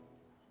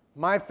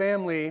My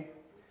family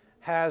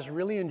has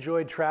really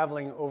enjoyed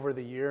traveling over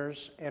the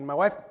years, and my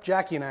wife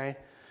Jackie and I,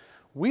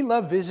 we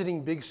love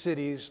visiting big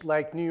cities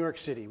like New York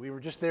City. We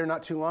were just there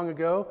not too long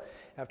ago.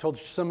 I've told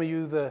some of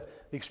you the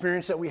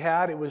experience that we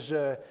had. It was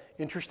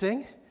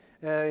interesting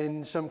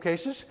in some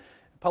cases.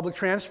 Public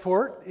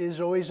transport is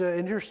always an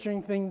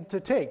interesting thing to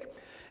take.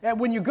 And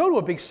when you go to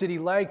a big city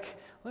like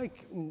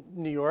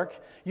New York,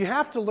 you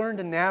have to learn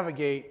to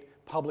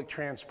navigate public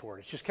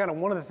transport. It's just kind of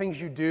one of the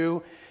things you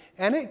do,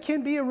 and it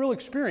can be a real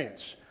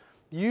experience.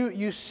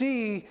 You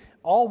see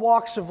all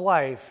walks of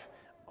life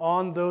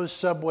on those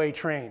subway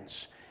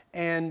trains.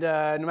 And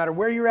no matter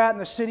where you're at in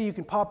the city, you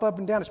can pop up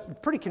and down. It's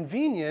pretty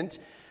convenient,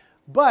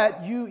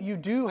 but you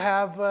do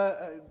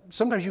have,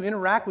 sometimes you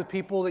interact with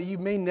people that you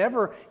may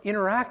never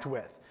interact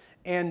with.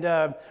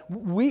 And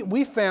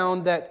we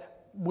found that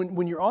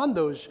when you're on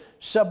those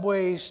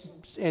subways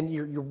and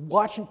you're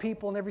watching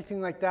people and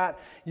everything like that,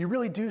 you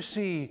really do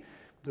see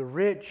the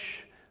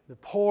rich, the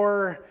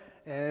poor,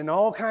 and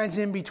all kinds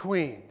in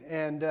between.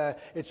 And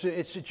it's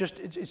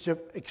an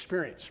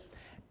experience.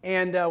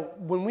 And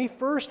when we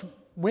first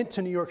went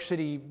to New York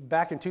City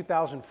back in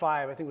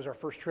 2005, I think was our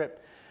first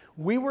trip,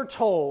 we were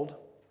told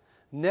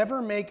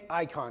never make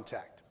eye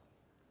contact.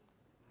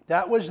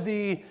 That was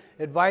the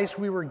advice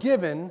we were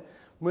given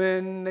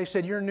when they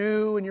said, you're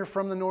new and you're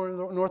from the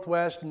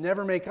Northwest,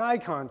 never make eye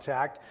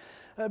contact,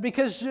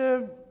 because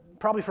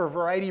probably for a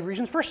variety of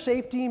reasons. For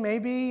safety,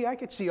 maybe, I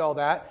could see all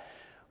that.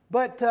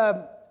 But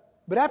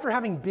after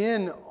having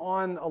been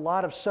on a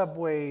lot of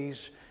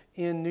subways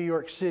in New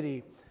York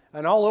City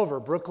and all over,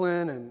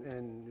 Brooklyn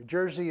and New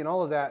Jersey and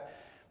all of that,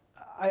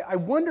 I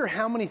wonder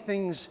how many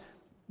things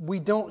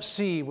we don't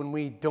see when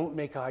we don't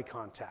make eye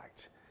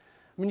contact.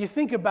 When you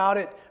think about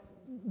it,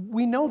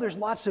 we know there's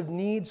lots of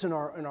needs in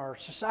our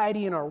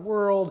society, in our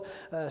world,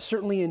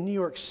 certainly in New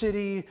York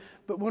City.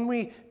 But when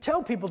we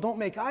tell people don't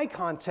make eye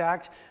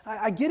contact,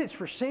 I get it's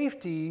for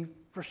safety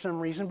for some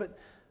reason, but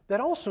that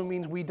also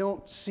means we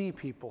don't see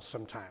people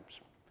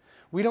sometimes.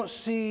 We don't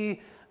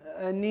see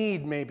a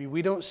need maybe.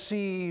 We don't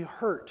see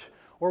hurt,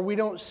 or we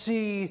don't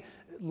see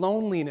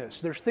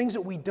loneliness. There's things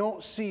that we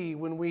don't see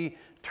when we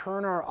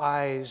turn our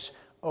eyes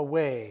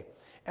away.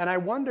 And I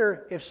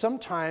wonder if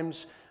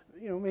sometimes,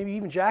 maybe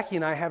even Jackie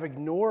and I have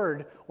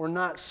ignored or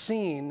not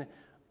seen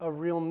a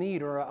real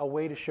need or a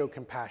way to show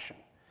compassion.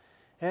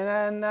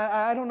 And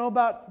I don't know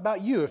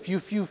about you. If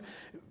you've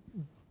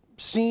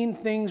seen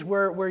things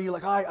where you're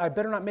like, I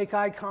better not make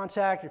eye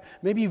contact, or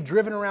maybe you've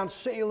driven around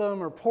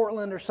Salem or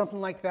Portland or something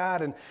like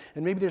that, and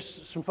maybe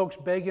there's some folks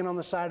begging on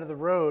the side of the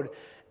road,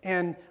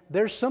 and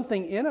there's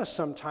something in us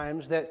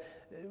sometimes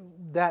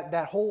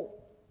that whole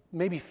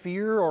maybe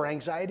fear or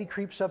anxiety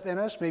creeps up in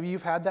us. Maybe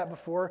you've had that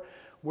before,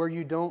 where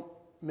you don't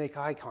make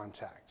eye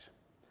contact.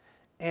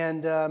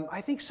 And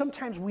I think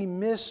sometimes we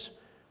miss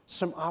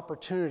some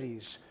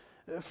opportunities.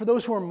 For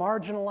those who are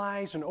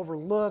marginalized and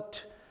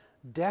overlooked,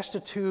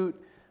 destitute,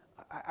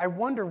 I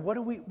wonder, what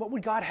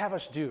would God have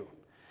us do?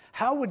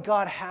 How would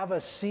God have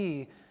us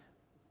see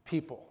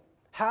people?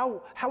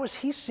 How is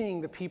He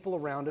seeing the people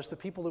around us, the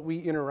people that we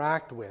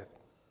interact with?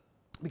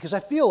 Because I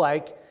feel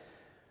like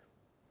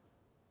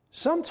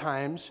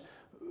sometimes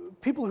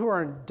people who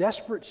are in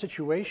desperate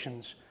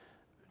situations,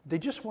 they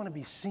just want to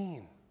be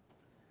seen.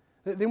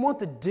 They want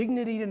the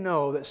dignity to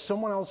know that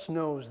someone else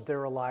knows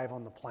they're alive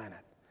on the planet.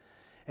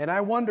 And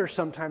I wonder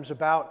sometimes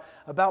about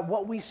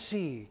what we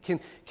see.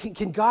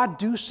 Can God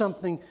do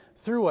something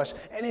through us?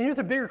 And here's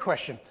a bigger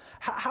question.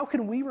 How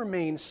can we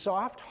remain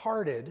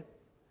soft-hearted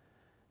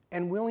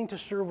and willing to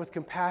serve with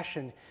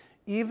compassion,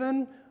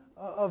 even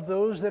of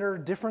those that are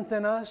different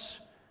than us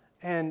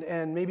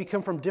and maybe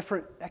come from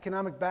different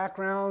economic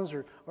backgrounds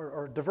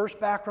or diverse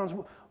backgrounds?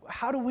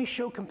 How do we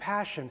show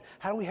compassion?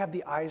 How do we have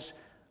the eyes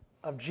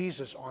of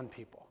Jesus on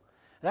people?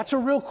 That's a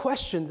real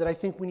question that I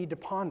think we need to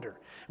ponder.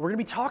 We're going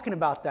to be talking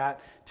about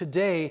that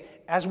today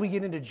as we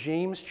get into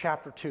James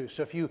chapter 2.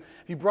 So if you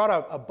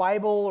brought a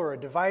Bible or a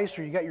device,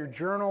 or you got your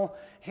journal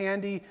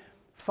handy,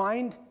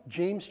 find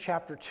James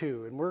chapter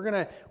 2. And we're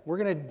going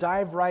to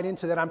dive right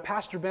into that. I'm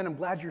Pastor Ben. I'm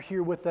glad you're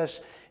here with us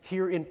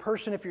here in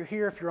person. If you're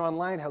here, if you're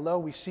online, hello,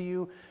 we see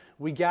you.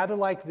 We gather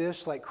like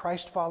this, like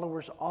Christ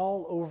followers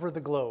all over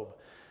the globe.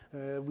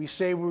 We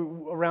say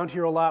around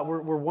here a lot,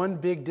 we're one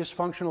big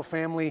dysfunctional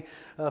family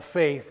of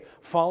faith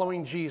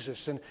following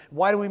Jesus. And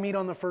why do we meet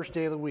on the first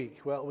day of the week?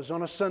 Well, it was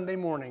on a Sunday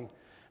morning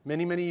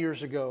many, many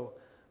years ago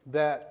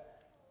that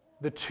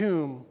the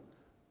tomb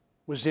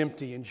was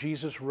empty and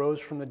Jesus rose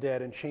from the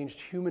dead and changed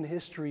human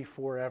history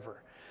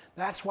forever.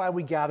 That's why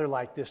we gather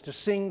like this, to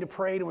sing, to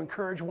pray, to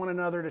encourage one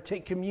another, to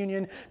take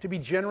communion, to be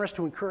generous,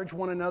 to encourage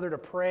one another, to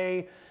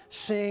pray,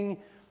 sing.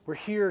 We're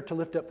here to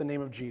lift up the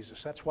name of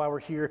Jesus. That's why we're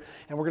here.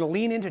 And we're going to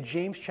lean into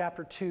James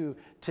chapter 2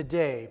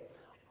 today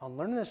on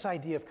learning this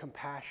idea of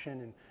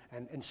compassion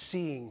and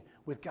seeing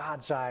with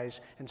God's eyes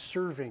and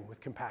serving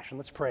with compassion.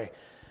 Let's pray.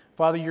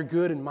 Father, you're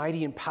good and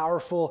mighty and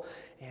powerful,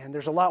 and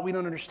there's a lot we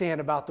don't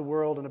understand about the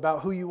world and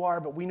about who you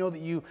are, but we know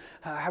that you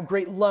have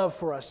great love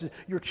for us,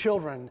 your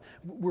children.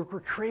 We're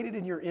created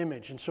in your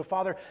image. And so,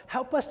 Father,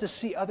 help us to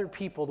see other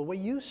people the way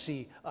you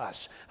see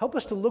us. Help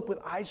us to look with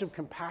eyes of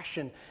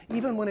compassion,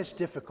 even when it's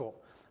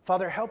difficult.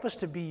 Father, help us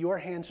to be your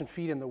hands and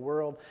feet in the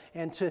world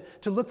and to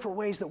look for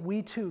ways that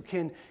we too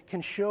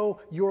can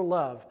show your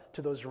love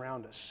to those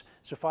around us.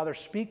 So, Father,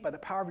 speak by the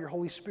power of your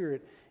Holy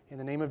Spirit. In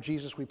the name of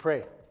Jesus we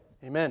pray.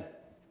 Amen.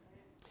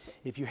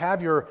 If you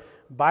have your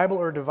Bible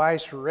or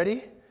device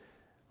ready,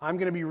 I'm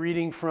going to be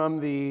reading from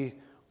the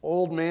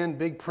old man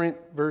big print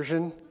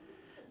version.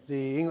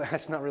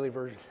 That's not really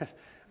version,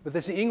 but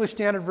that's the English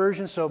Standard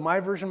Version, so my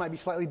version might be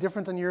slightly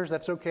different than yours.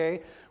 That's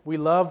okay. We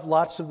love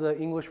lots of the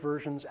English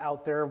versions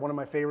out there. One of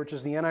my favorites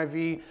is the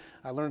NIV.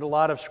 I learned a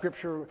lot of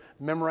Scripture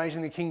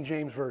memorizing the King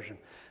James Version.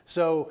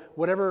 So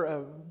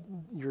whatever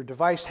your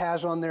device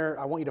has on there,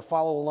 I want you to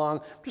follow along.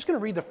 I'm just going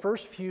to read the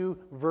first few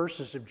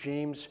verses of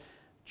James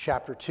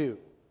chapter 2.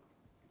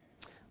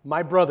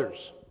 My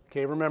brothers,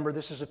 okay, remember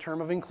this is a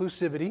term of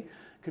inclusivity.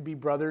 Could be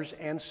brothers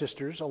and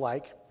sisters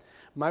alike.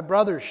 My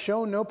brothers,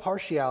 show no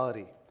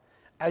partiality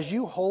as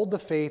you hold the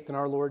faith in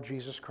our Lord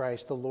Jesus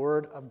Christ, the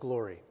Lord of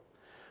glory.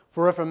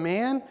 For if a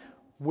man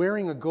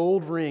wearing a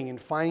gold ring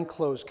and fine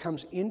clothes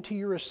comes into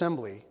your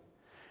assembly,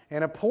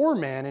 and a poor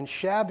man in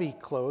shabby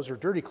clothes or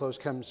dirty clothes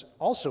comes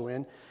also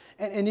in,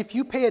 and if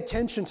you pay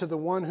attention to the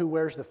one who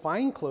wears the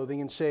fine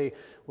clothing and say,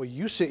 well,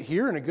 you sit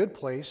here in a good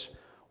place,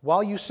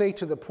 while you say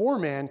to the poor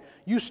man,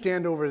 you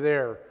stand over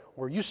there,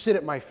 or you sit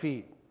at my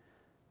feet,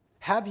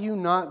 have you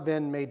not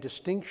then made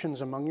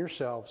distinctions among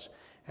yourselves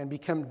and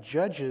become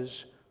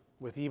judges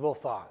with evil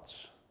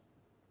thoughts?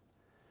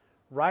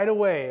 Right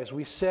away, as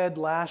we said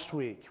last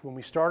week when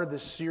we started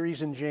this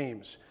series in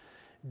James,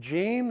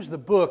 the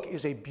book,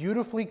 is a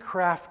beautifully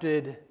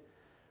crafted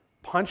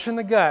punch in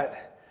the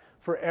gut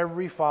for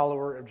every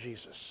follower of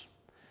Jesus.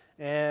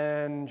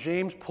 And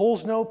James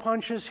pulls no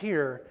punches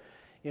here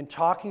in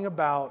talking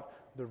about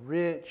the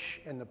rich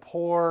and the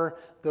poor,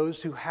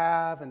 those who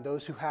have and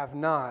those who have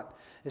not,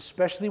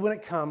 especially when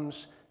it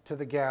comes to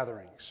the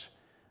gatherings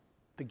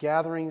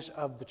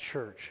of the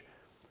church.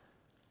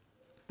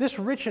 This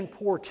rich and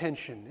poor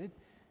tension,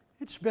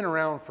 it's been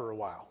around for a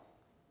while.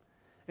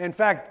 In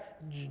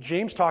fact,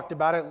 James talked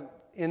about it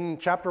in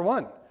chapter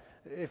 1.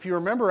 If you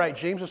remember right,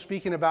 James was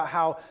speaking about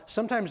how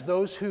sometimes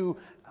those who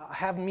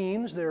have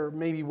means, they're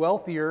maybe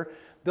wealthier,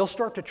 they'll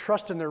start to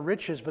trust in their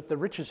riches, but the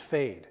riches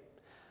fade.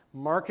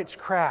 Markets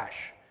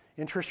crash,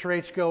 interest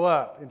rates go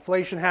up,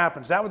 inflation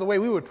happens. That was the way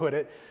we would put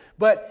it.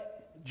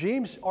 But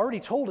James already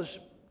told us,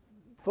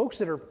 folks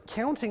that are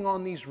counting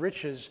on these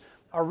riches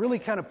are really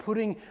kind of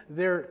putting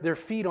their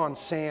feet on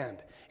sand.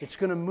 It's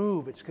going to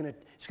move, it's going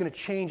to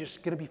change, it's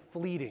going to be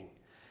fleeting.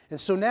 And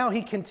so now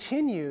he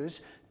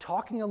continues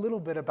talking a little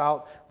bit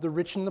about the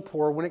rich and the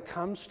poor when it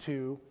comes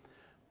to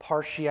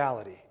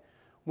partiality,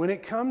 when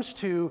it comes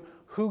to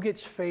who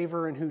gets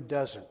favor and who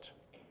doesn't.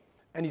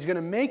 And he's going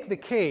to make the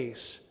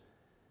case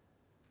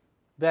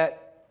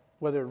that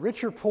whether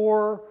rich or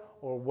poor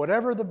or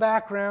whatever the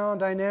background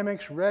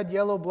dynamics, red,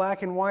 yellow,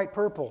 black, and white,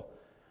 purple,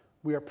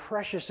 we are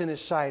precious in his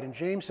sight. And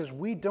James says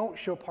we don't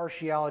show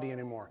partiality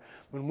anymore.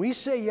 When we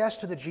say yes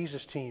to the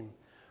Jesus team,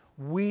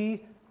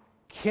 we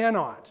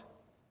cannot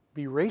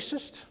be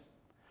racist.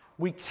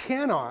 We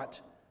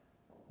cannot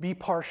be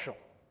partial.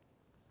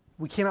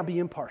 We cannot be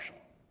impartial.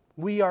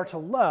 We are to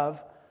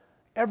love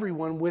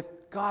everyone with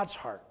God's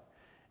heart.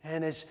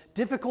 And as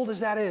difficult as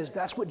that is,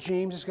 that's what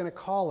James is going to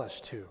call us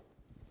to.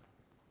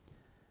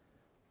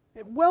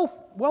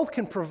 Wealth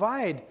can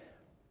provide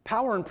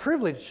power and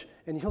privilege,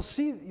 and you'll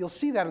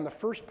see that in the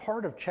first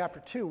part of chapter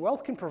 2.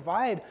 Wealth can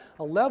provide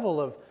a level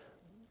of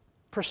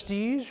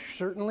prestige,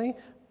 certainly,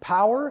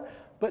 power,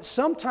 but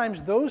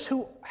sometimes those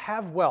who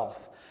have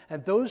wealth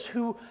and those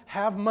who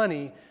have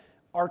money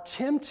are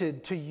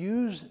tempted to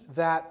use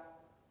that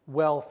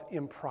wealth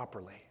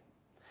improperly.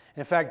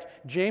 In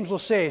fact, James will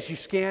say, as you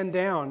scan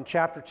down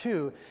chapter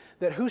 2,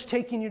 that who's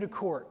taking you to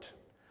court?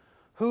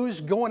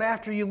 Who's going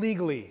after you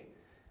legally?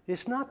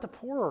 It's not the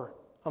poor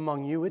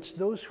among you, it's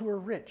those who are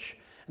rich.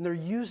 And they're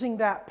using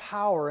that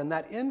power and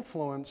that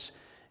influence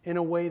in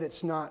a way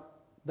that's not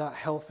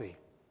healthy.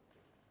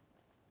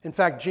 In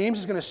fact, James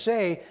is going to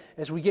say,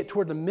 as we get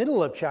toward the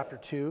middle of chapter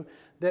 2,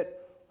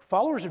 that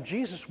followers of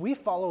Jesus, we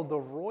follow the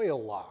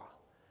royal law.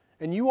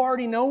 And you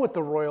already know what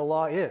the royal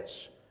law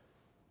is.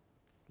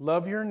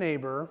 Love your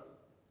neighbor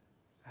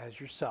as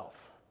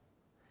yourself.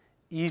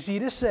 Easy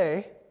to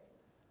say,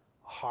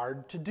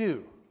 hard to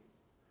do.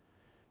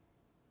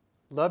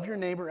 Love your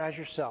neighbor as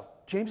yourself.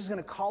 James is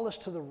going to call us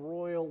to the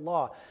royal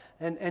law.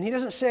 And he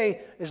doesn't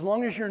say, as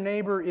long as your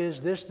neighbor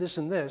is this, this,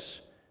 and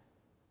this.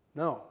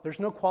 No, there's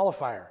no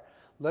qualifier.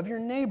 Love your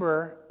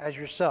neighbor as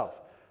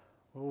yourself.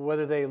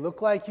 Whether they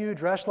look like you,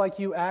 dress like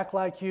you, act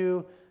like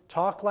you,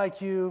 talk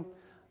like you,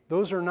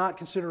 those are not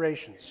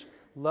considerations.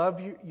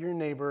 Love your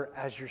neighbor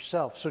as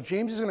yourself. So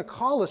James is going to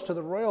call us to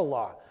the royal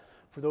law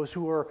for those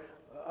who are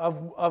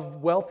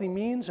of wealthy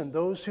means and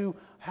those who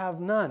have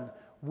none.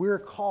 we're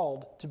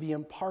called to be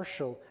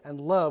impartial and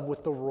love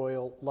with the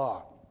royal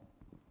law.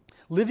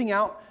 Living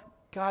out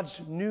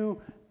God's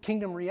new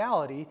kingdom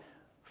reality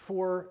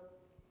for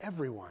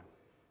everyone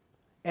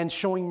and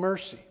showing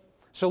mercy.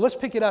 So let's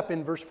pick it up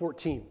in verse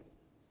 14.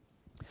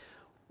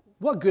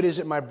 What good is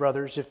it, my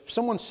brothers, if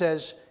someone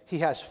says he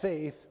has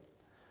faith,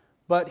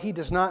 but he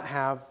does not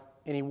have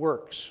any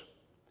works?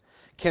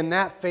 Can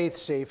that faith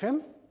save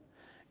him?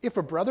 If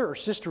a brother or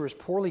sister is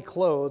poorly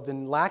clothed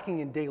and lacking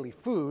in daily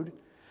food,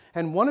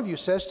 and one of you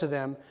says to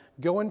them,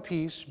 "Go in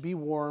peace, be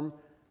warmed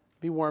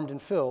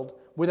and filled,"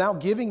 without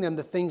giving them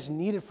the things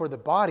needed for the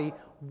body,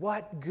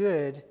 what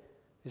good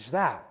is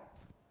that?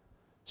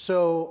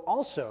 So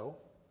also,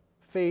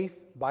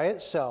 faith by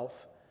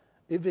itself,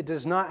 if it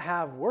does not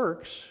have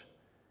works,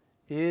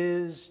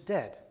 is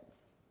dead.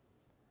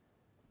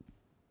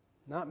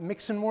 Not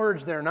mixing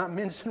words there, not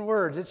mincing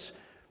words. It's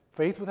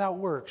faith without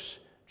works,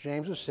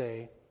 James would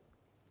say,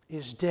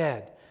 is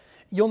dead.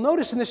 You'll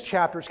notice in this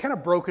chapter, it's kind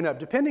of broken up,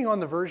 depending on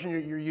the version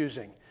you're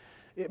using.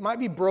 It might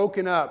be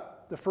broken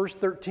up, the first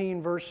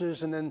 13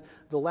 verses and then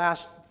the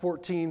last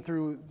 14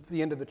 through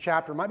the end of the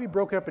chapter might be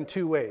broken up in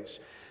two ways.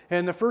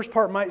 And the first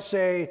part might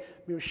say,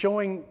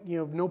 showing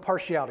no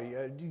partiality,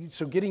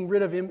 so getting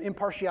rid of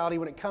impartiality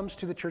when it comes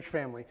to the church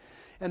family.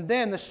 And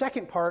then the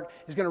second part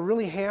is going to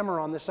really hammer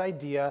on this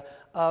idea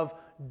of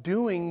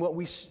doing what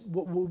we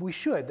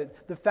should,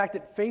 that the fact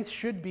that faith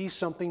should be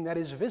something that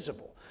is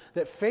visible,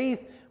 that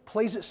faith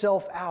plays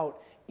itself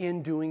out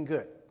in doing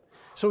good.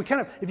 So we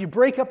if you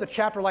break up the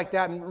chapter like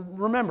that, and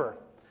remember,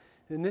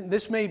 and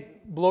this may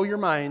blow your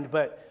mind,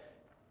 but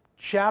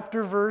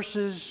chapter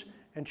verses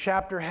and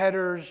chapter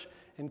headers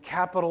and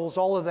capitals,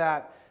 all of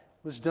that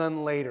was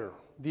done later.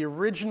 The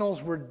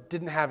originals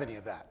didn't have any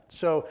of that.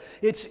 So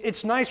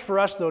it's nice for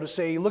us, though, to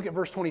say, look at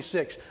verse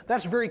 26.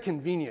 That's very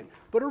convenient.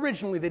 But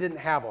originally, they didn't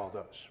have all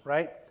those,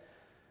 right?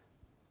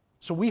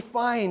 So we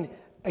find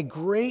a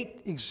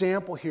great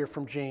example here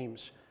from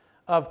James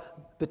of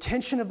the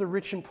tension of the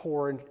rich and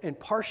poor and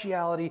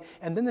partiality,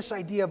 and then this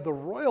idea of the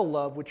royal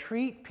love would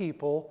treat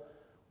people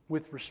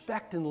with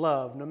respect and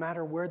love no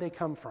matter where they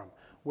come from,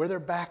 where their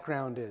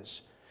background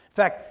is. In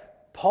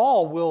fact,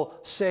 Paul will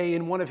say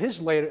in one of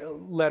his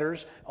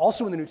letters,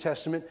 also in the New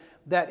Testament,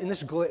 that in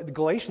this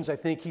Galatians, I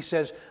think, he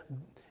says,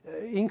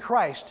 in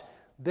Christ,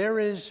 there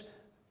is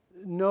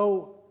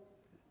no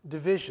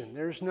division.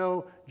 There's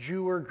no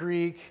Jew or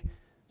Greek,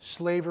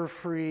 slave or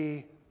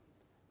free,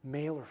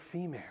 male or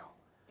female.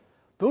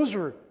 Those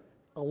are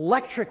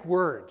electric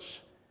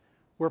words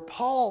where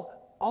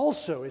Paul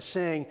also is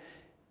saying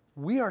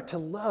we are to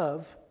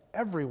love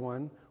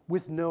everyone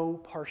with no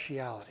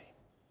partiality,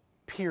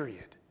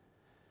 period.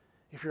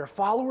 If you're a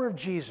follower of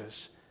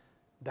Jesus,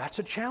 that's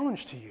a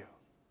challenge to you.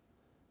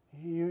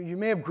 You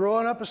may have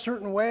grown up a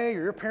certain way,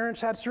 or your parents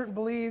had certain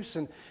beliefs,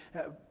 and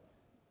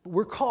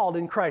we're called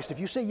in Christ. If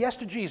you say yes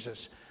to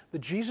Jesus, the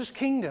Jesus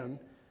kingdom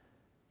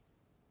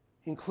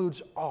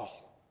includes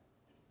all,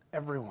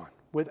 everyone,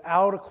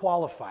 without a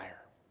qualifier.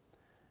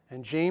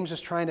 And James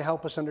is trying to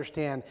help us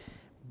understand,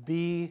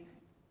 be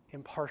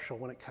impartial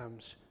when it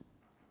comes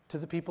to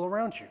the people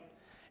around you.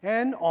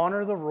 And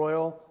honor the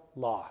royal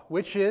law,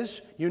 which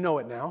is, you know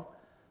it now,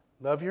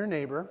 love your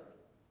neighbor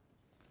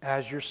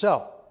as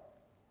yourself.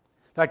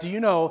 In fact, do you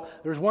know,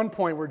 there's one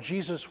point where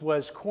Jesus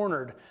was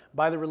cornered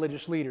by the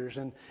religious leaders,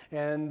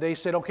 and they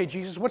said, okay,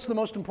 Jesus, what's the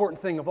most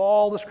important thing of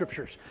all the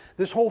scriptures?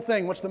 This whole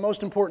thing, what's the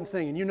most important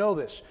thing? And you know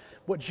this.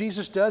 What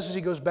Jesus does is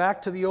he goes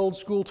back to the old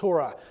school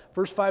Torah,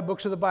 first 5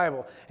 books of the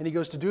Bible, and he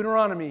goes to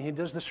Deuteronomy, he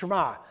does the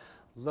Shema.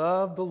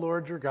 Love the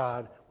Lord your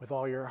God with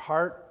all your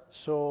heart,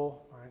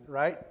 soul, mind,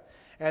 right?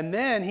 And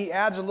then he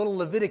adds a little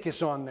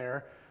Leviticus on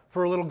there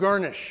for a little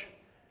garnish.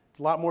 It's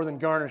a lot more than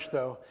garnish,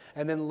 though.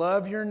 And then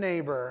love your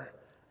neighbor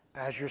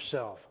as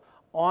yourself.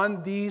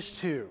 On these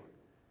two,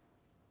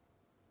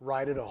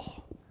 write it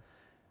all.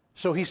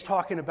 So he's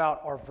talking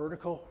about our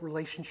vertical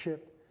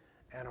relationship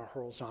and our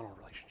horizontal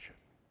relationship,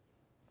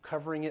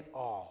 covering it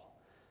all.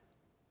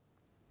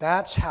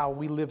 That's how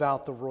we live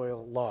out the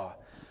royal law.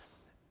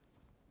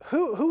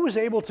 Who was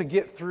able to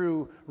get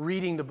through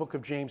reading the book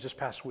of James this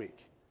past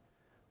week?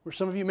 Were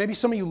some of you, maybe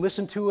some of you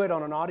listened to it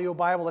on an audio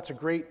Bible. That's a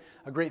great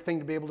thing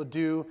to be able to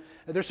do.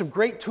 There's some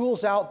great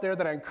tools out there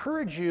that I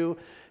encourage you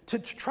to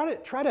try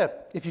to,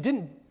 if you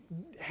didn't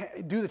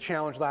do the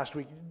challenge last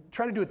week,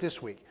 try to do it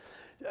this week.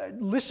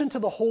 Listen to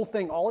the whole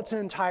thing, all its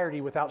entirety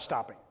without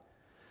stopping.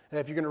 And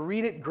if you're going to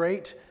read it,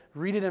 great.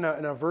 Read it in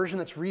a version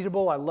that's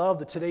readable. I love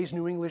the Today's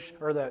New English,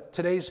 or the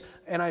Today's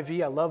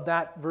NIV. I love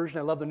that version.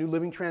 I love the New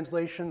Living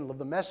Translation. I love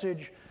the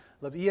Message.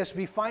 Love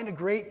ESV. Find a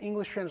great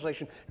English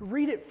translation.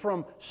 Read it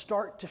from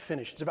start to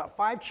finish. It's about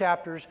 5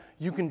 chapters.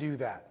 You can do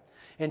that.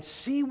 And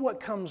see what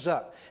comes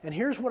up. And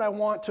here's what I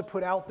want to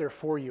put out there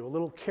for you, a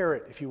little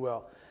carrot, if you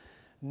will.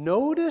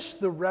 Notice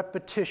the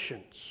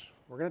repetitions.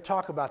 We're going to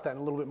talk about that in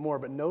a little bit more,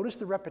 but notice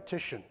the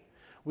repetition.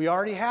 We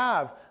already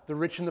have the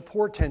rich and the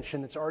poor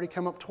tension that's already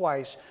come up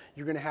twice.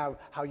 You're going to have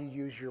how you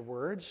use your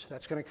words.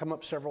 That's going to come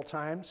up several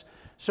times.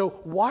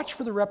 So watch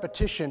for the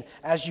repetition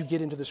as you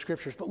get into the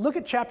scriptures. But look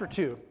at chapter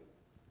 2.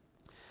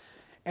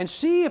 and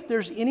see if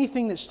there's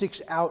anything that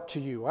sticks out to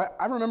you.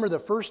 I remember the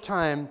first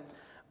time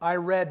I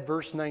read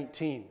verse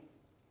 19. Do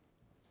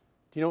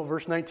you know what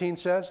verse 19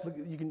 says? Look,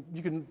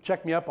 you can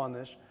check me up on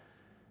this.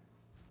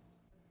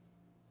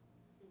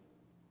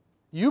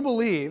 You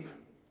believe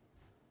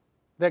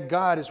that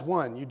God is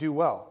one. You do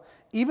well.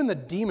 Even the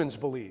demons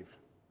believe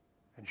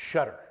and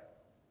shudder.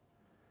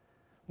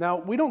 Now,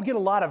 we don't get a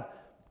lot of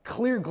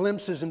clear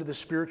glimpses into the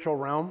spiritual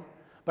realm,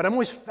 but I'm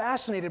always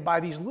fascinated by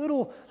these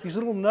little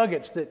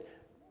nuggets that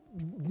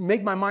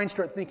make my mind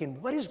start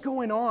thinking, what is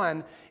going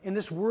on in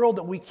this world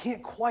that we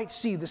can't quite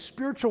see, the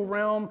spiritual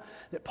realm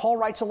that Paul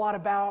writes a lot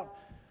about?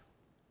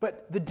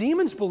 But the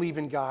demons believe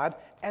in God,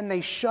 and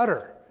they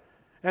shudder.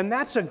 And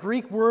that's a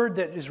Greek word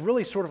that is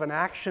really sort of an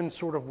action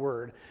sort of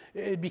word.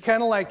 It'd be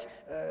kind of like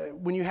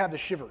when you have the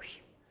shivers.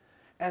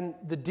 And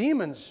the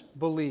demons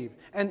believe.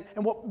 And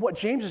what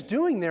James is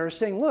doing there is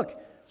saying, look,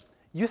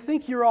 you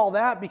think you're all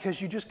that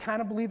because you just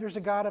kind of believe there's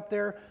a God up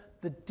there?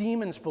 The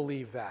demons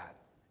believe that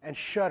and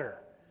shudder.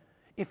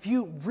 If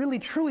you really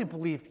truly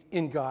believed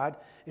in God,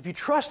 if you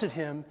trusted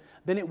Him,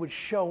 then it would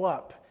show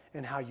up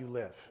in how you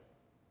live.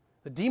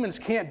 The demons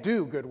can't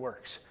do good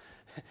works.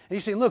 And you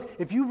say, look,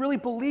 if you really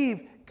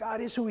believe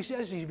God is who He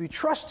says, if you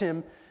trust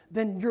Him,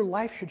 then your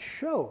life should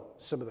show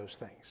some of those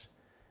things.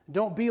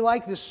 Don't be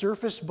like this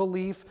surface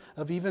belief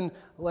of even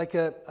like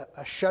a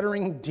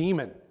shuddering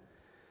demon.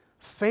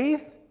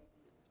 Faith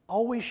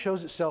always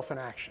shows itself in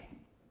action.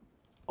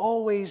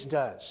 Always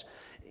does.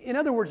 In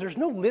other words, there's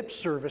no lip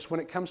service when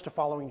it comes to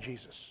following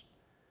Jesus.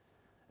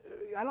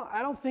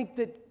 I don't think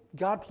that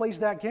God plays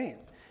that game.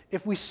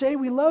 If we say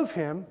we love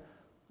Him,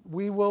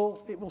 it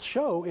will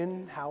show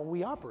in how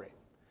we operate.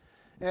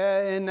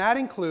 And that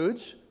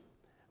includes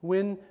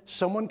when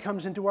someone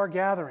comes into our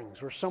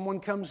gatherings, or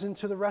someone comes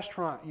into the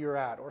restaurant you're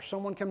at, or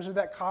someone comes into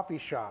that coffee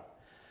shop.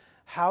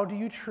 How do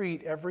you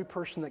treat every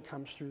person that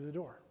comes through the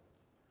door?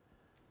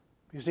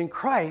 Because in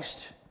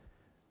Christ,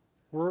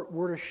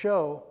 we're to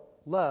show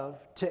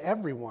love to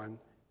everyone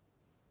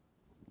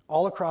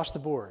all across the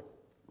board.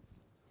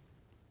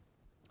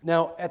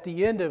 Now, at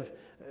the end of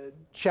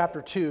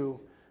chapter 2,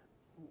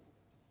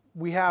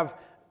 we have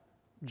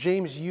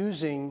James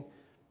using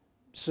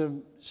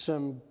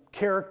some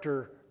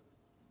character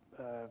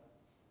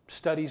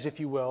studies, if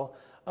you will,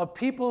 of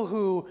people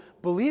who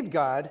believed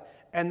God,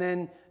 and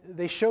then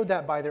they showed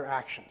that by their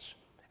actions.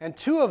 And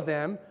two of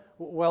them,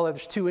 well,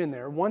 there's two in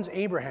there. One's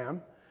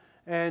Abraham,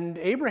 and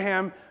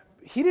Abraham,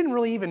 he didn't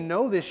really even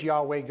know this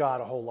Yahweh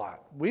God a whole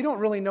lot. We don't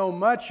really know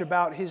much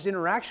about his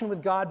interaction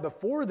with God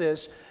before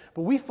this,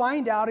 but we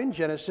find out in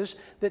Genesis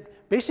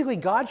that basically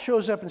God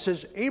shows up and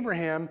says,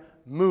 Abraham,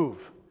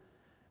 move.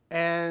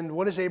 And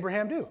what does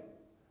Abraham do?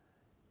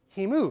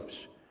 He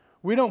moves.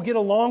 We don't get a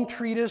long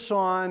treatise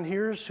on,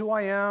 here's who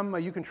I am,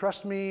 you can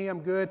trust me, I'm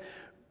good.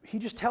 He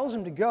just tells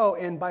him to go,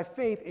 and by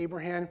faith,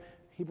 Abraham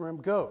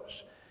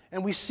goes.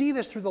 And we see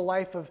this through the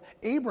life of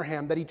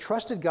Abraham, that he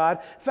trusted God.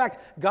 In fact,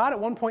 God at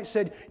one point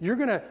said, your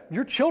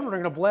children are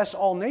going to bless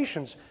all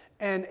nations.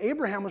 And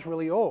Abraham was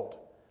really old.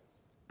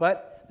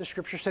 But the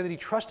scriptures say that he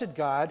trusted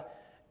God,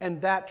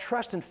 and that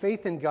trust and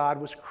faith in God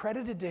was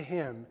credited to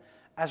him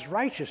as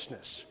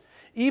righteousness.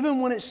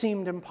 Even when it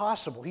seemed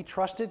impossible, he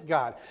trusted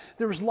God.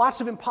 There was lots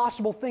of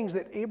impossible things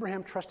that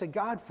Abraham trusted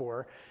God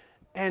for,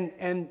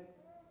 and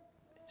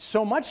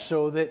so much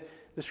so that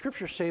the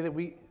scriptures say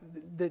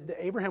that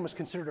Abraham was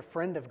considered a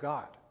friend of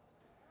God.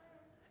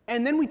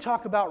 And then we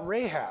talk about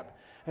Rahab.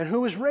 And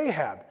who was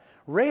Rahab?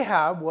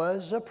 Rahab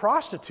was a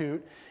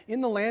prostitute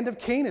in the land of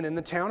Canaan, in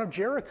the town of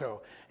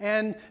Jericho.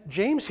 And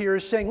James here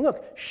is saying,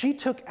 look, she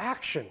took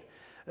action.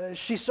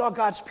 She saw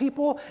God's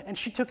people, and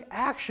she took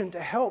action to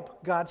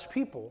help God's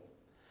people.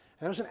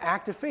 And it was an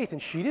act of faith.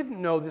 And she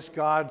didn't know this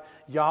God,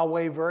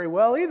 Yahweh, very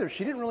well either.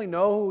 She didn't really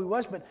know who He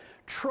was, but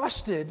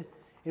trusted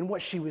in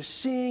what she was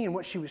seeing and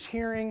what she was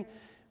hearing.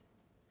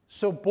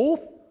 So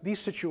both these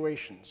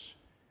situations,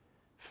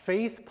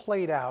 faith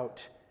played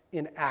out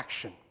in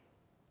action.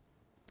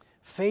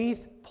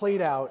 Faith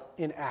played out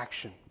in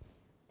action.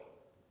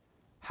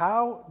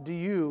 How do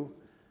you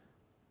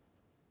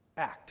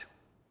act?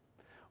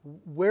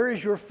 Where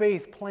is your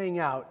faith playing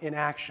out in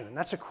action? And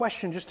that's a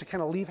question just to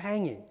kind of leave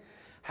hanging.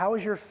 How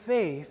is your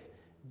faith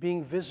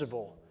being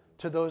visible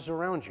to those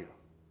around you?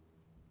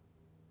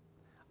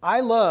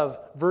 I love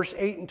verse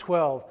 8 and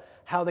 12,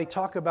 how they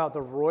talk about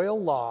the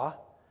royal law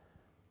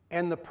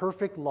and the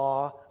perfect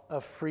law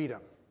of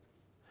freedom,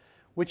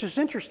 which is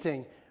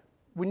interesting.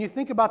 When you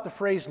think about the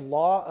phrase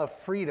law of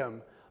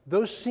freedom,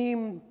 that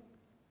seems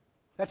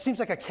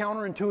like a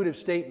counterintuitive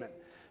statement.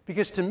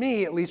 Because to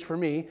me, at least for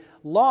me,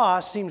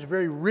 law seems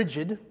very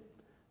rigid.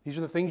 These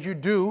are the things you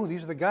do,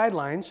 these are the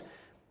guidelines,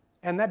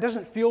 and that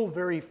doesn't feel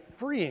very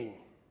freeing.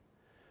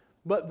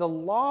 But the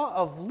law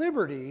of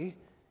liberty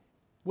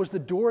was the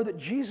door that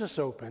Jesus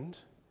opened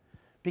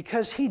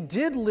because He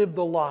did live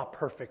the law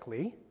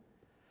perfectly.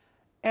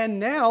 And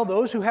now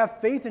those who have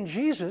faith in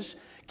Jesus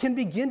can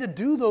begin to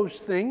do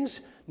those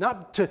things,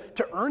 not to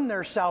earn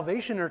their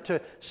salvation or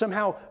to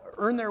somehow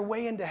earn their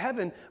way into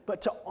heaven,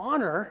 but to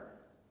honor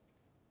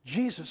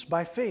Jesus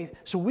by faith.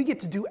 So we get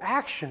to do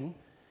action,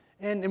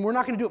 and we're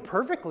not going to do it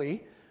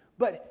perfectly,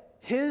 but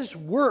his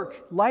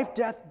work, life,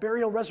 death,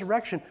 burial,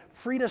 resurrection,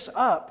 freed us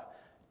up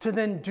to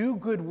then do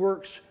good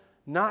works,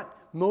 not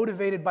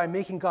motivated by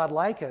making God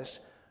like us,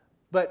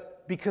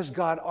 but because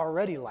God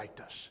already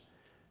liked us.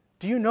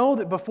 Do you know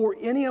that before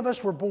any of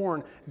us were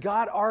born,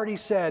 God already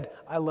said,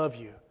 I love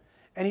you.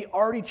 And he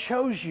already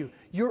chose you.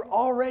 You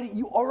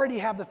already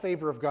have the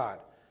favor of God.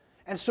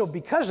 And so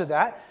because of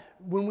that,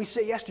 when we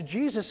say yes to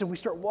Jesus and we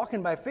start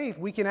walking by faith,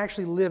 we can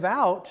actually live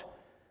out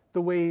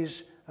the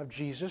ways of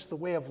Jesus, the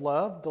way of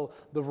love,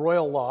 the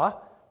royal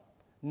law,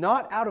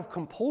 not out of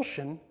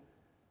compulsion,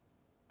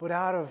 but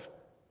out of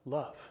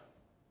love.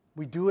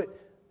 We do it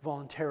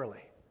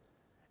voluntarily.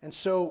 And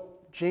so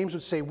James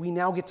would say we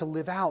now get to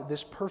live out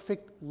this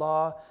perfect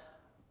law,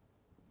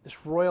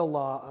 this royal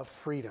law of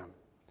freedom.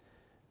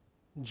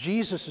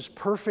 Jesus'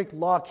 perfect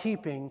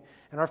law-keeping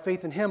and our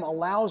faith in him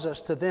allows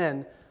us to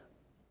then,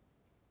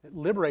 it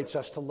liberates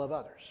us to love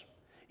others.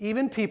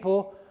 Even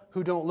people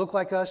who don't look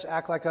like us,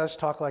 act like us,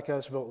 talk like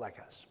us, vote like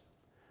us.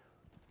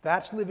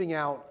 That's living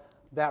out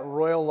that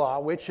royal law,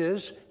 which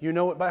is, you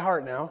know it by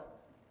heart now,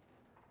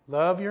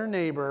 love your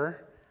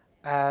neighbor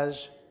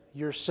as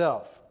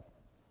yourself.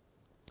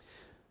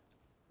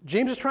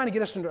 James is trying to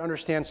get us to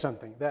understand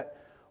something, that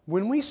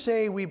when we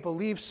say we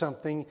believe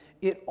something,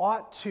 it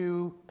ought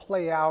to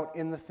play out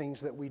in the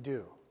things that we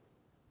do.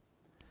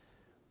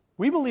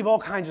 We believe all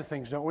kinds of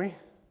things, don't we?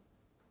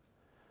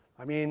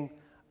 I mean,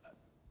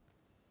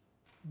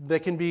 they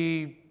can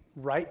be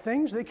right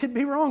things, they could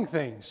be wrong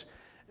things.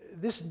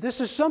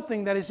 This is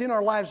something that is in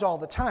our lives all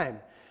the time.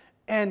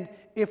 And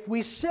if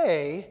we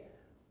say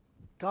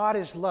God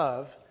is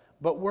love,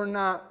 but we're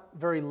not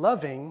very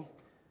loving,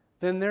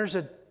 then there's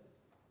a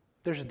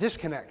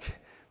disconnect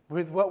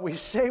with what we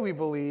say we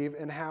believe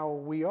and how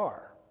we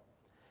are.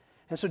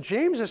 And so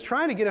James is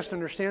trying to get us to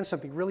understand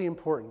something really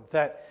important,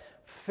 that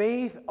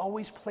faith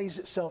always plays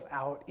itself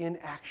out in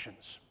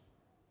actions.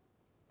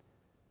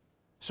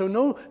 So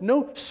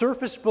no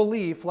surface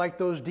belief like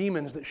those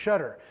demons that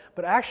shudder,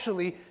 but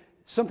actually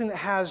something that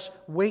has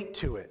weight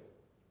to it.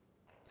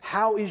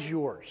 How is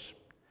yours?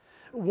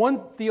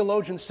 One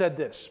theologian said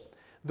this,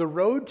 the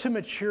road to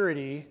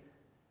maturity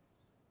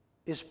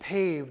is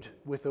paved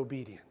with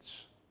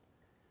obedience.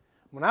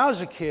 When I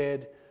was a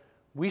kid,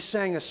 we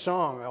sang a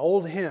song, an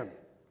old hymn.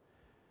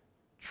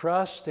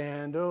 Trust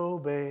and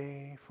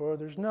obey, for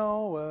there's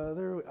no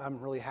other. I'm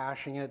really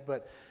hashing it,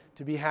 but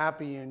to be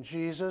happy in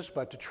Jesus,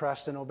 but to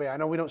trust and obey. I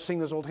know we don't sing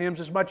those old hymns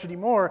as much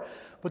anymore,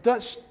 but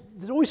that's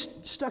always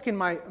stuck in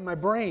my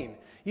brain,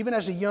 even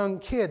as a young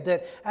kid,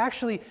 that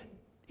actually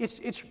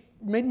it's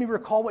made me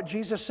recall what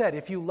Jesus said.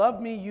 If you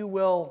love me, you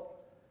will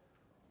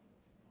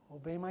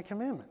obey my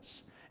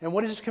commandments. And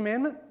what is his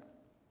commandment?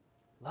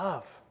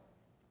 Love.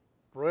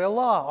 Royal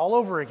law all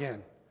over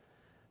again.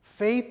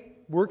 Faith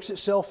works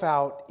itself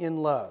out in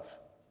love.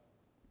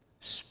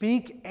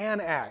 Speak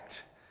and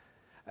act.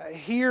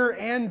 Hear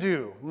and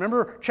do.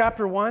 Remember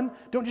chapter 1?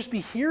 Don't just be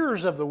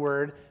hearers of the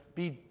word,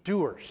 be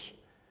doers.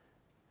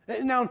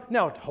 Now,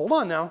 hold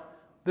on now.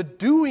 The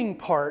doing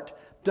part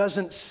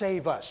doesn't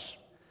save us.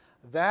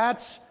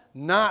 That's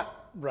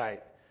not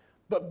right.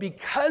 But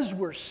because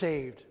we're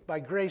saved by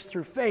grace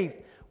through faith,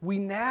 we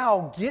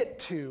now get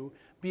to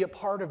be a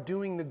part of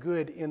doing the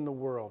good in the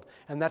world.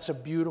 And that's a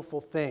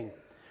beautiful thing.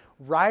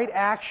 Right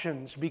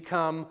actions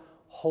become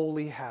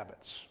holy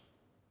habits.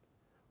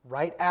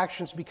 Right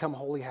actions become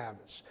holy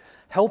habits.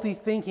 Healthy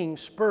thinking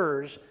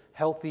spurs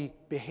healthy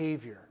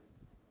behavior.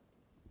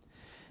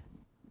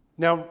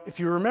 Now, if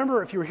you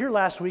remember, if you were here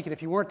last week, and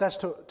if you weren't, that's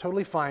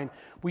totally fine.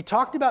 We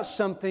talked about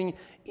something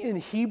in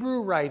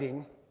Hebrew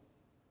writing,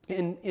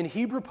 in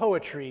Hebrew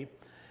poetry,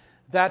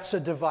 that's a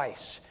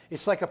device.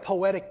 It's like a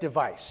poetic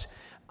device.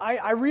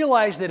 I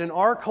realize that in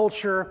our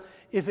culture,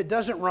 if it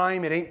doesn't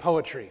rhyme, it ain't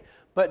poetry.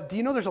 But do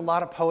you know there's a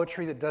lot of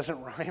poetry that doesn't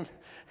rhyme?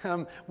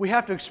 We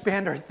have to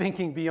expand our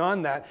thinking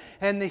beyond that.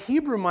 And the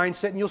Hebrew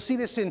mindset, and you'll see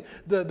this in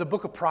the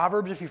book of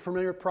Proverbs, if you're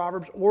familiar with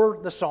Proverbs, or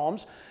the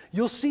Psalms,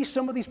 you'll see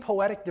some of these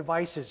poetic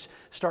devices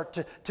start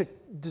to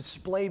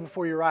display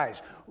before your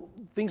eyes.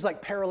 Things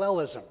like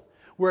parallelism,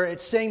 where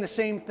it's saying the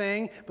same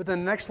thing, but then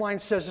the next line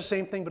says the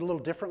same thing, but a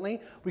little differently.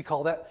 We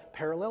call that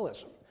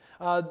parallelism.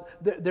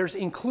 There's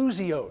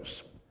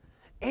inclusios.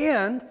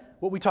 And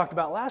what we talked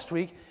about last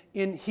week,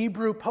 in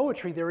Hebrew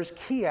poetry, there is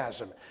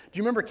chiasm. Do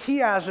you remember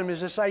chiasm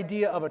is this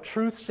idea of a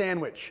truth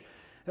sandwich?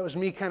 That was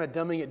me kind of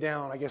dumbing it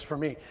down, I guess, for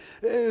me.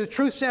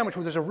 Truth sandwich,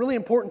 where there's a really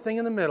important thing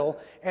in the middle,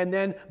 and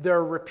then there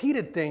are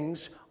repeated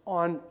things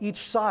on each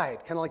side,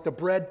 kind of like the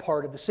bread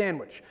part of the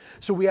sandwich.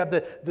 So we have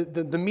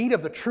the meat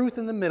of the truth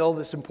in the middle,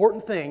 this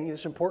important thing,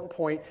 this important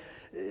point,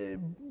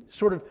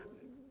 sort of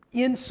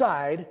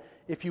inside,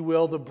 if you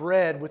will, the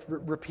bread with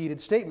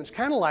repeated statements.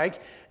 Kind of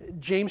like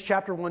James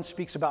chapter 1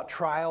 speaks about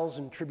trials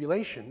and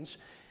tribulations.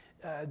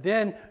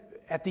 Then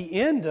at the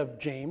end of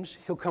James,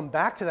 he'll come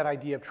back to that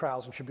idea of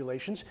trials and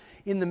tribulations.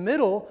 In the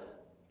middle,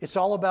 it's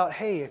all about,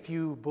 hey, if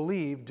you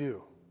believe,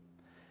 do.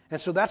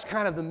 And so that's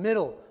kind of the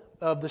middle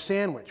of the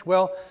sandwich.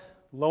 Well,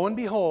 lo and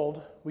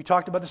behold, we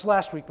talked about this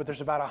last week, but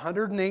there's about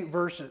 108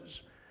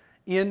 verses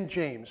in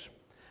James.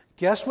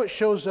 Guess what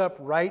shows up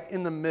right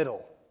in the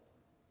middle?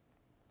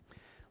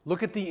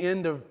 Look at the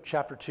end of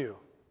chapter 2,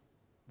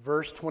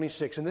 verse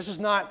 26. And this is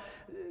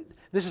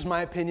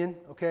my opinion,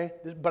 okay?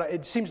 But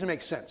it seems to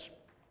make sense.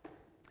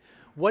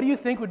 What do you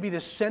think would be the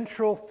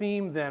central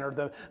theme then,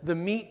 or the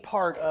meat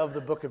part of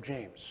the book of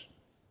James?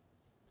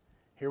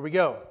 Here we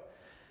go.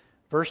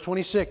 Verse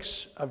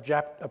 26 of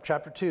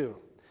chapter 2.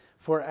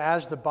 For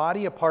as the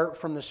body apart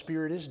from the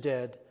spirit is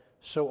dead,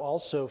 so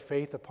also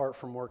faith apart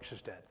from works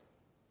is dead.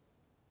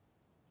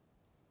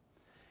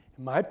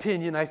 In my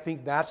opinion, I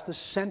think that's the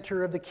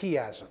center of the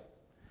chiasm.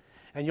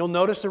 And you'll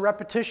notice the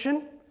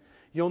repetition.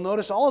 You'll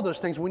notice all of those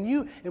things.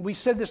 And we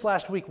said this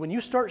last week, when you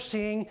start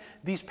seeing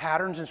these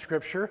patterns in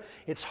Scripture,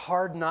 it's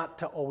hard not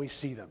to always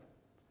see them.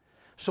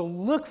 So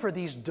look for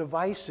these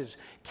devices.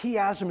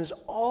 Chiasm is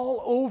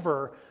all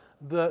over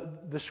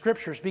the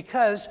Scriptures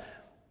because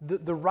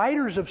the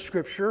writers of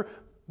Scripture,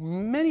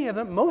 many of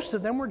them, most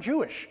of them were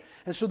Jewish.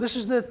 And so this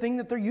is the thing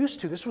that they're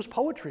used to. This was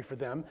poetry for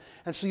them.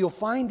 And so you'll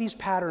find these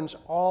patterns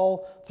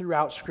all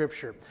throughout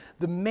Scripture.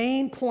 The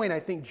main point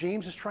I think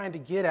James is trying to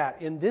get at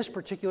in this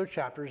particular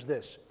chapter is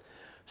this.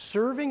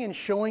 Serving and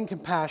showing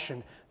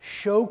compassion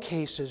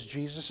showcases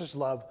Jesus'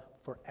 love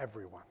for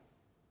everyone.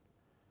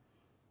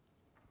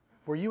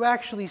 Where you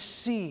actually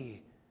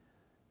see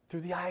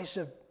through the eyes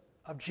of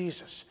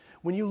Jesus.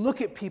 When you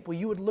look at people,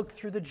 you would look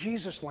through the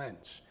Jesus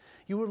lens.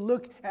 You would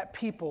look at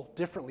people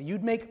differently.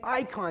 You'd make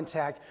eye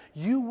contact.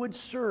 You would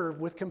serve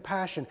with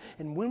compassion.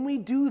 And when we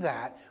do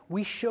that,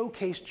 we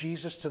showcase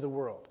Jesus to the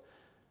world.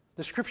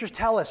 The Scriptures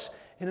tell us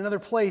in another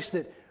place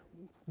that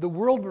the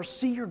world will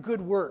see your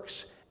good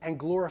works and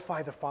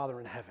glorify the Father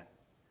in heaven.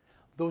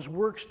 Those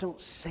works don't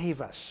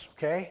save us,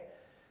 okay?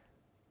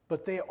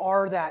 But they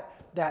are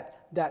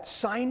that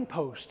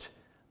signpost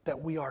that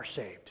we are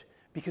saved.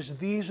 Because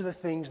these are the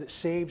things that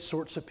saved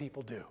sorts of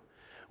people do.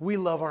 We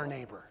love our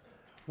neighbor.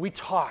 We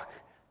talk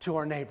to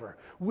our neighbor.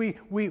 We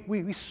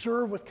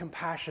serve with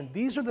compassion.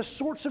 These are the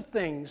sorts of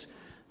things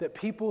that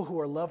people who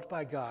are loved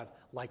by God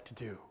like to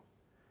do.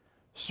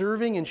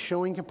 Serving and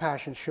showing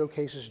compassion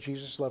showcases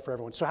Jesus' love for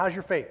everyone. So how's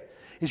your faith?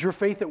 Is your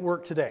faith at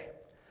work today?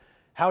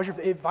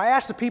 If I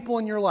ask the people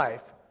in your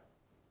life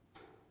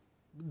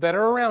that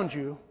are around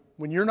you,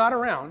 when you're not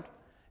around,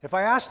 if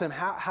I ask them,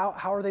 how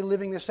are they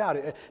living this out?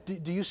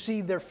 Do you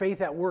see their faith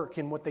at work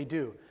in what they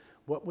do?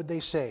 What would they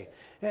say?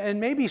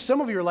 And maybe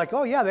some of you are like,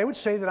 oh yeah, they would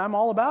say that I'm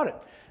all about it.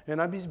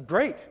 And I'd be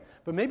great.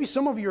 But maybe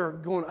some of you are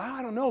going,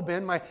 I don't know,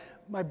 Ben,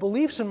 my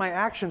beliefs and my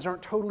actions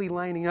aren't totally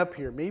lining up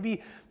here.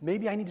 Maybe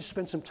I need to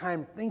spend some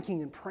time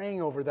thinking and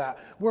praying over that,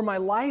 where my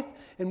life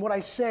and what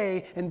I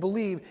say and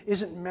believe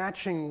isn't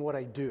matching what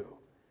I do.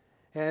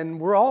 And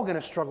we're all going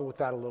to struggle with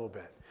that a little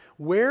bit.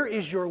 Where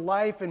is your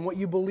life and what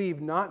you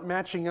believe not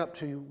matching up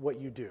to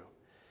what you do?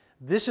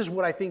 This is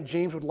what I think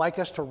James would like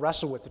us to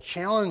wrestle with, to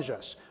challenge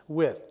us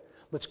with.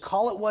 Let's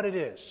call it what it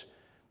is.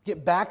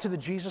 Get back to the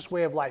Jesus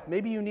way of life.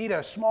 Maybe you need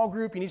a small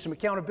group, you need some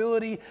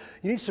accountability,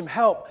 you need some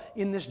help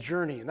in this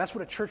journey. And that's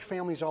what a church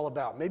family is all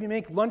about. Maybe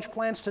make lunch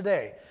plans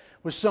today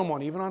with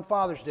someone, even on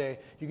Father's Day.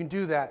 You can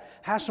do that.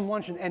 Have some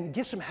lunch and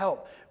get some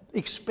help.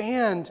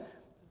 Expand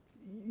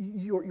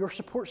your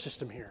support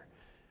system here.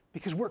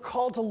 Because we're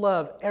called to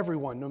love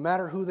everyone, no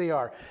matter who they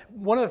are.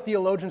 One of the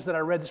theologians that I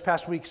read this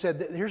past week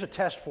said, here's a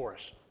test for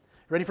us.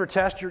 Ready for a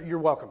test? You're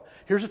welcome.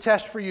 Here's a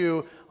test for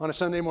you on a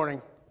Sunday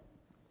morning.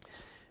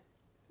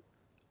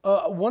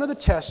 One of the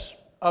tests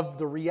of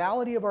the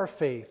reality of our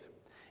faith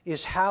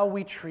is how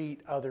we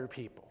treat other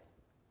people.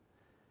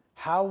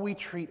 How we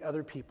treat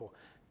other people.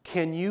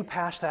 Can you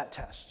pass that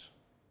test?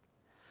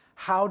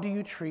 How do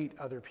you treat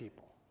other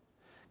people?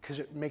 Because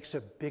it makes a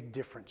big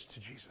difference to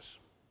Jesus.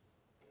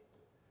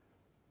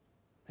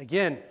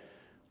 Again,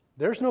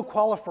 there's no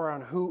qualifiers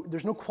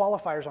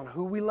on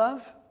who we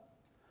love,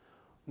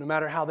 no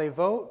matter how they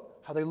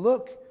vote, how they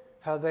look,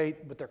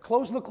 what their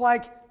clothes look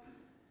like.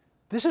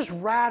 This is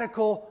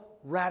radical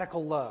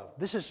love.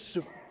 This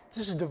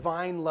is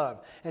divine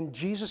love, and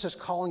Jesus is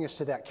calling us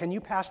to that. Can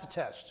you pass the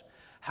test?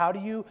 How do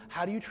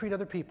you treat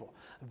other people?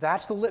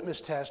 That's the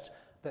litmus test.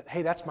 That,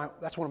 hey, that's one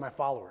of my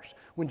followers.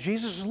 When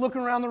Jesus is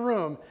looking around the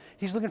room,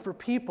 he's looking for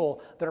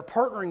people that are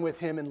partnering with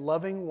him in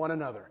loving one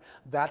another.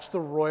 That's the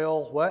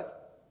royal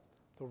what?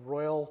 The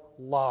royal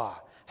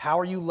law. How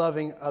are you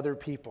loving other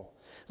people?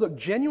 Look,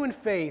 genuine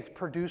faith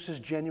produces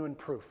genuine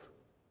proof.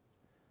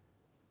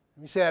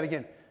 Let me say that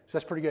again. So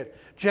that's pretty good.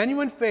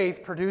 Genuine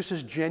faith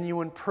produces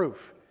genuine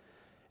proof.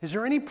 Is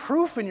there any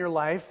proof in your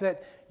life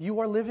that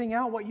you are living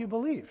out what you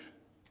believe?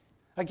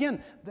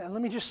 Again,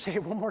 let me just say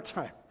it one more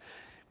time.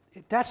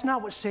 That's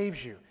not what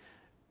saves you.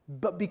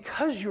 But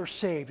because you're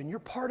saved and you're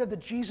part of the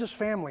Jesus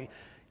family,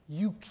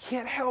 you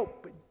can't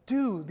help but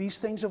do these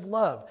things of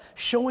love,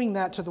 showing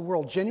that to the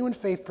world. Genuine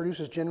faith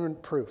produces genuine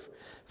proof.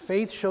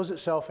 Faith shows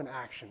itself in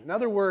action. In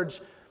other words,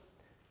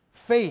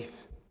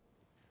 faith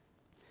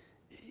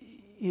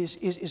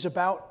is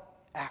about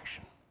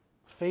action.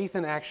 Faith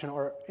and action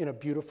are in a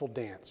beautiful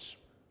dance.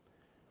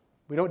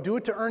 We don't do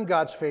it to earn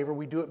God's favor.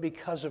 We do it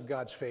because of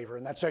God's favor,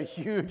 and that's a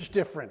huge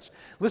difference.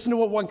 Listen to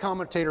what one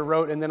commentator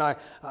wrote, and then I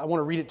want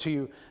to read it to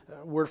you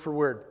word for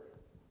word.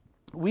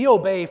 We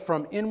obey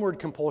from inward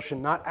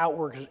compulsion, not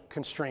outward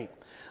constraint.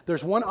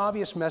 There's one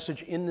obvious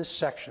message in this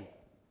section.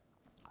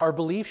 Our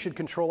belief should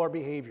control our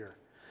behavior.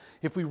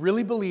 If we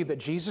really believe that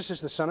Jesus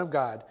is the Son of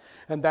God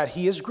and that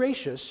He is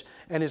gracious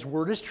and His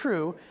word is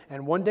true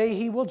and one day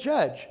He will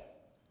judge,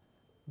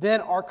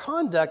 then our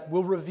conduct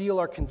will reveal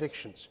our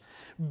convictions.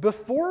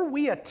 Before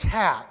we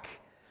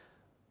attack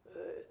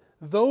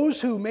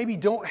those who maybe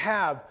don't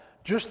have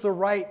just the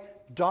right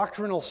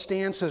doctrinal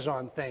stances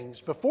on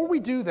things, before we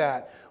do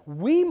that,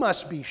 we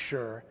must be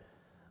sure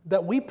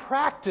that we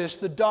practice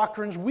the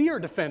doctrines we are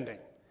defending.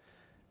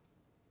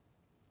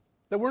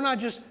 That we're not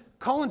just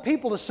calling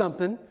people to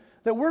something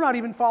that we're not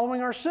even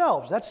following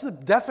ourselves. That's the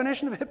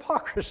definition of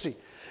hypocrisy.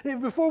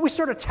 Before we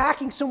start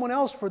attacking someone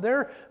else for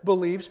their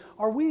beliefs,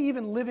 are we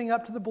even living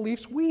up to the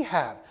beliefs we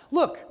have?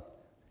 Look,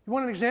 you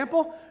want an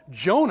example?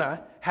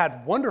 Jonah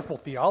had wonderful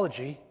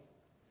theology,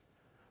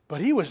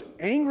 but he was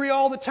angry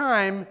all the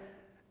time,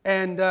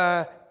 and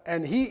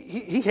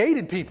he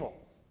hated people.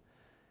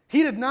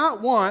 He did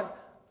not want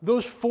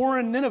those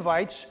foreign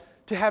Ninevites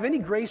to have any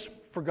grace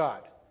for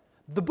God.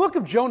 The book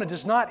of Jonah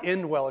does not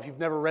end well if you've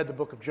never read the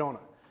book of Jonah.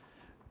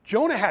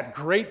 Jonah had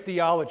great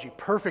theology,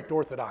 perfect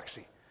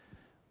orthodoxy,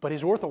 but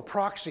his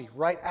orthopraxy,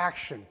 right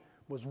action,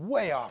 was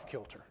way off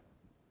kilter.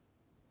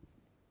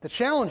 The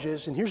challenge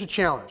is, and here's a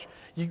challenge.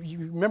 You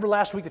remember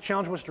last week the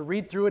challenge was to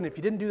read through it, and if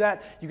you didn't do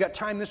that, you got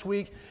time this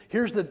week.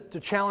 Here's the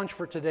challenge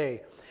for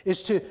today,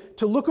 is to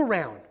look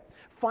around.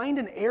 Find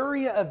an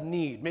area of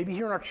need, maybe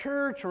here in our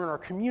church or in our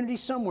community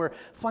somewhere,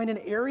 find an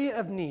area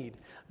of need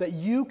that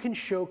you can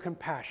show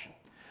compassion,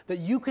 that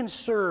you can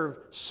serve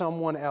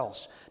someone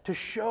else, to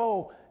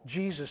show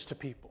Jesus to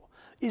people.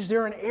 Is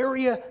there an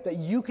area that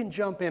you can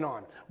jump in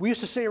on? We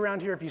used to say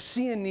around here, if you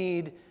see a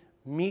need,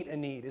 meet a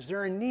need. Is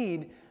there a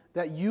need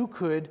that you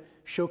could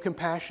show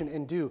compassion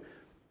and do?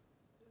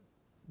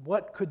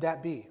 What could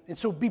that be? And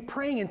so be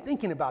praying and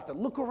thinking about that.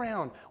 Look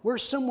around.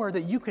 Where's somewhere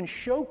that you can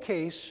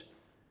showcase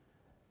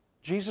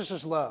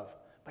Jesus' love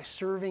by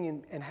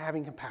serving and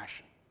having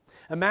compassion?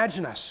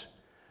 Imagine us,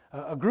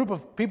 a group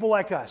of people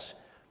like us,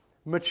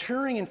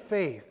 maturing in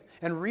faith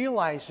and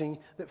realizing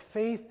that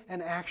faith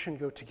and action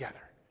go together.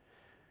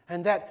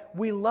 And that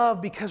we love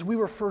because we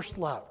were first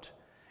loved.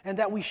 And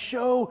that we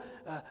show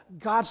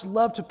God's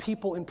love to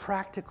people in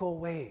practical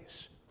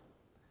ways.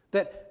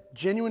 That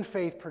genuine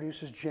faith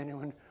produces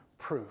genuine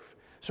proof.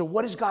 So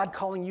what is God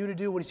calling you to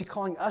do? What is He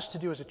calling us to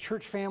do as a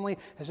church family,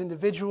 as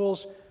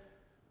individuals?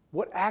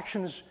 What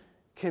actions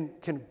can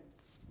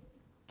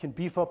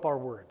beef up our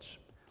words?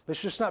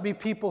 Let's just not be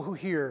people who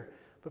hear,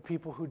 but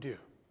people who do.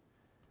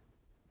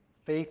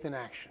 Faith in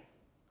action.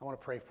 I want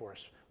to pray for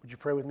us. Would you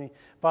pray with me?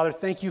 Father,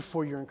 thank you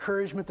for your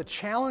encouragement, the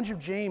challenge of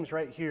James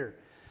right here,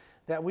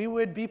 that we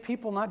would be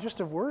people not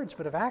just of words,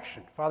 but of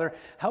action. Father,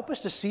 help us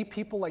to see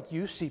people like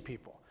you see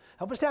people.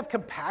 Help us to have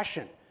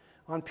compassion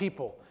on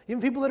people,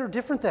 even people that are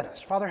different than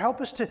us. Father,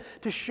 help us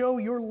to show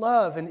your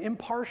love and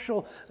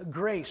impartial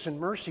grace and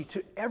mercy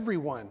to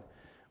everyone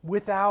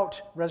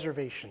without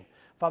reservation.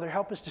 Father,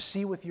 help us to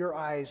see with your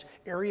eyes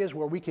areas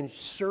where we can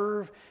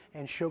serve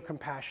and show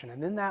compassion.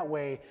 And in that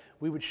way,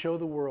 we would show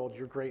the world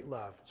your great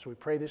love. So we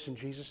pray this in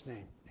Jesus'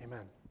 name.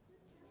 Amen.